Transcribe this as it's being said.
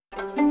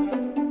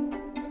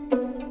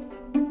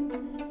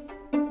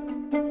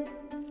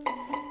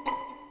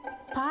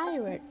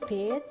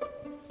Pit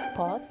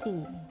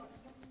potty.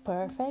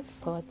 Perfect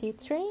potty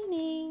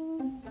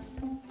training.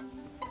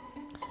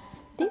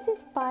 This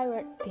is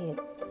Pirate Pit.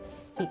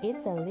 He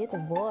is a little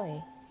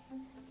boy.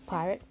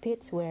 Pirate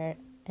Pit wears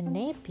a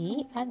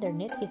nappy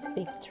underneath his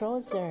big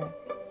trouser.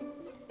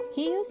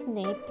 He uses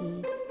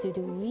nappies to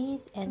do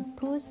whiz and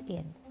push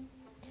in.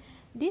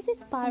 This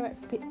is Pirate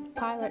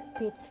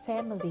Pit's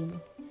family.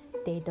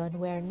 They don't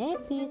wear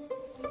nappies.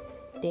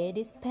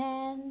 Daddy's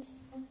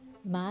pants,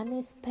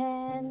 Mommy's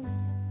pants,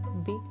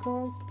 Big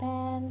Girl's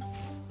pants.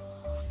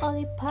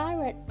 Only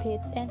Pirate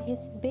Pit and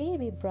his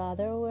baby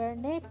brother wear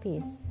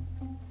nappies.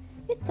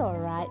 It's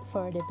alright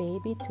for the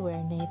baby to wear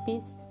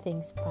nappies,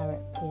 thinks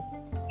Pirate Pit.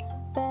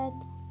 But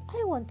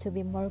I want to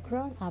be more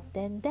grown up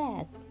than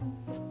that.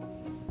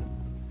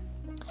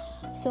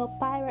 So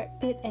Pirate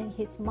Pit and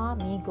his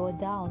mommy go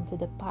down to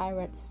the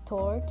pirate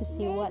store to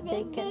see what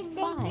they can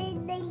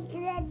find.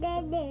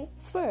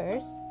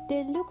 First,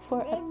 they look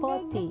for a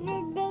potty.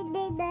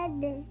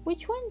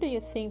 Which one do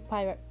you think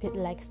Pirate Pit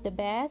likes the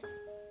best?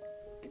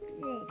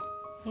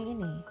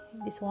 Ini,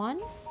 this one.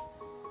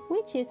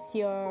 Which is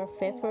your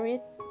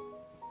favorite?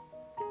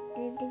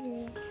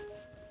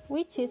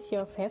 Which is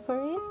your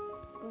favorite?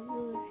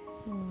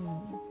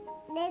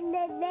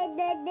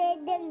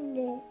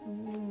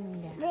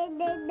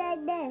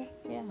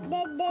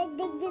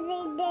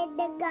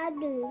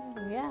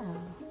 Yeah,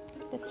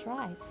 that's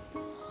right.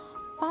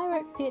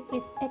 Pirate Pit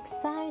is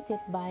excited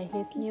by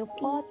his new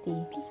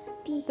potty.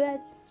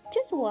 But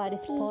just what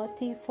is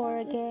potty for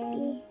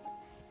again?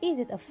 Is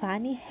it a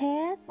funny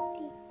hat?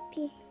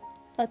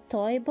 A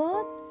toy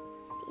boat?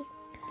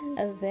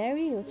 A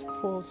very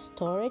useful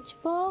storage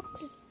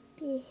box?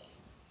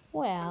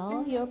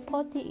 Well, your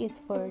potty is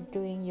for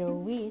doing your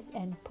whiz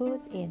and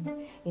push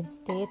in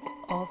instead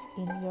of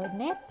in your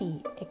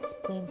nappy,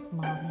 explains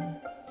Mommy.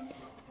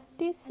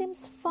 This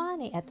seems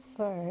funny at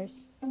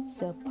first,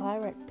 so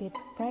Pirate Pit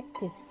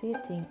practiced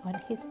sitting on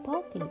his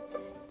potty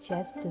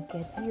just to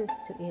get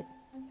used to it.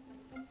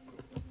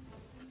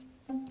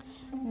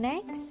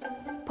 Next,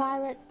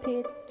 Pirate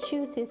Pit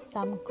chooses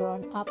some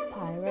grown-up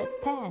pirate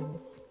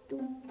pants.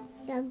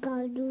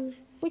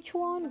 Which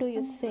one do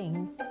you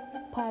think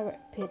Pirate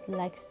Pit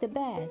likes the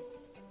best?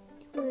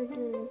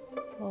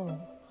 Oh,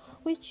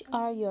 which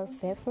are your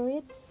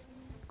favorites?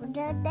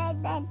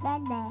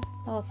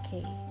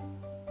 Okay.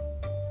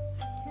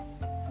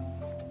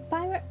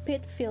 Pirate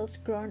Pit feels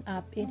grown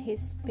up in his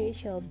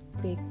special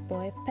big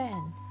boy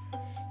pants.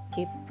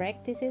 He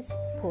practices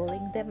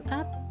pulling them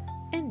up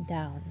and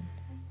down.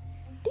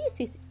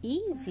 This is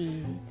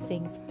easy,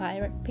 thinks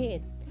Pirate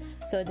Pit.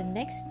 So the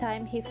next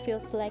time he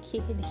feels like he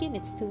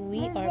needs to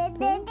wee or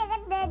poo,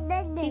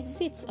 he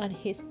sits on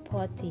his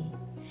potty.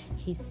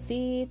 He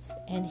sits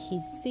and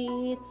he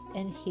sits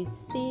and he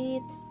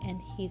sits and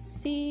he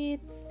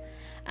sits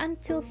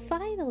until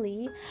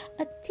finally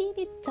a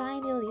teeny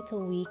tiny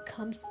little wee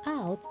comes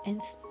out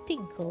and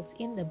tinkles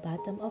in the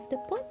bottom of the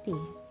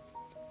potty.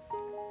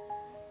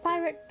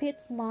 Pirate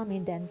Pit's mommy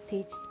then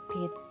teaches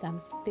Pit some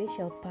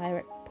special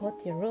pirate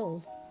potty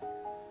rules.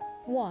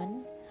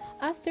 1.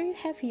 After you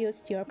have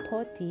used your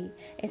potty,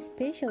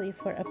 especially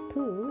for a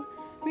poo,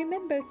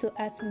 remember to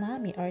ask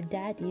mommy or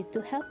daddy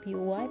to help you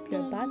wipe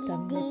your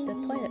bottom with the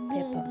toilet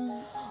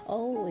paper.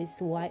 Always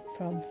wipe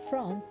from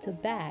front to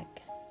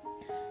back.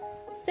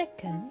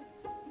 2nd,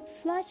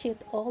 flush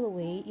it all the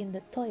way in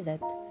the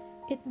toilet.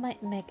 It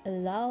might make a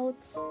loud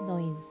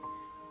noise,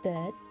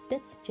 but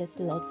that's just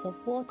lots of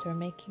water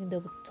making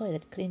the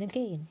toilet clean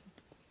again.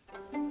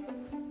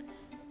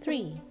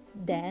 3.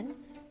 Then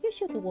you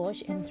should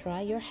wash and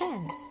dry your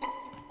hands.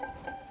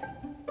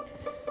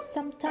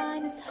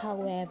 Sometimes,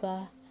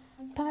 however,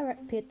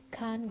 Pirate Pit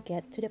can't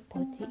get to the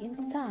potty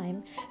in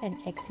time and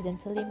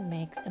accidentally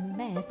makes a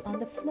mess on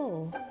the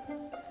floor.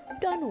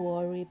 Don't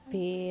worry,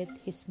 Pit,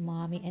 his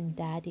mommy and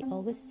daddy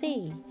always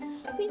say.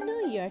 We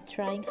know you are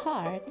trying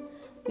hard.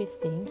 We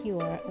think you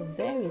are a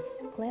very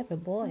clever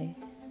boy.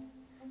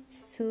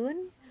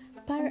 Soon,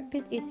 Pirate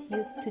Pit is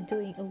used to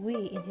doing a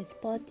wee in his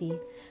potty,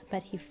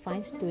 but he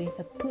finds doing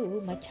a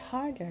poo much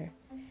harder.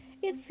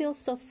 It feels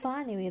so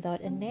funny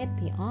without a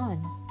nappy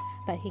on.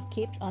 But he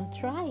keeps on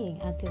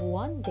trying until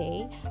one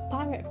day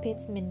Pirate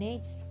Pit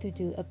manages to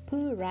do a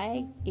poo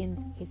right in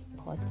his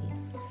potty.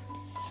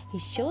 He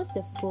shows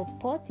the full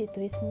potty to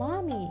his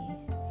mommy.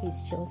 He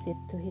shows it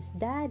to his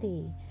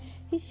daddy.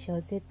 He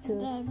shows it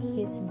to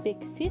his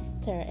big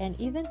sister and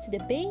even to the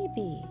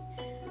baby.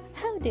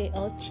 How they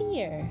all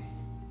cheer!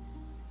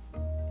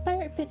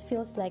 Pirate Pit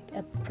feels like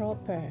a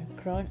proper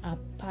grown-up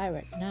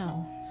pirate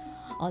now.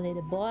 Only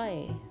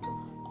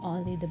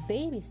the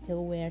baby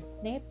still wears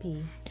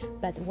nappy.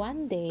 But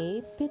one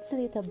day, Pit's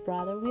little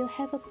brother will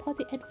have a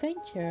potty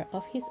adventure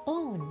of his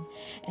own,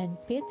 and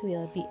Pit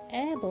will be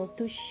able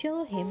to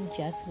show him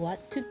just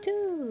what to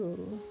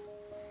do.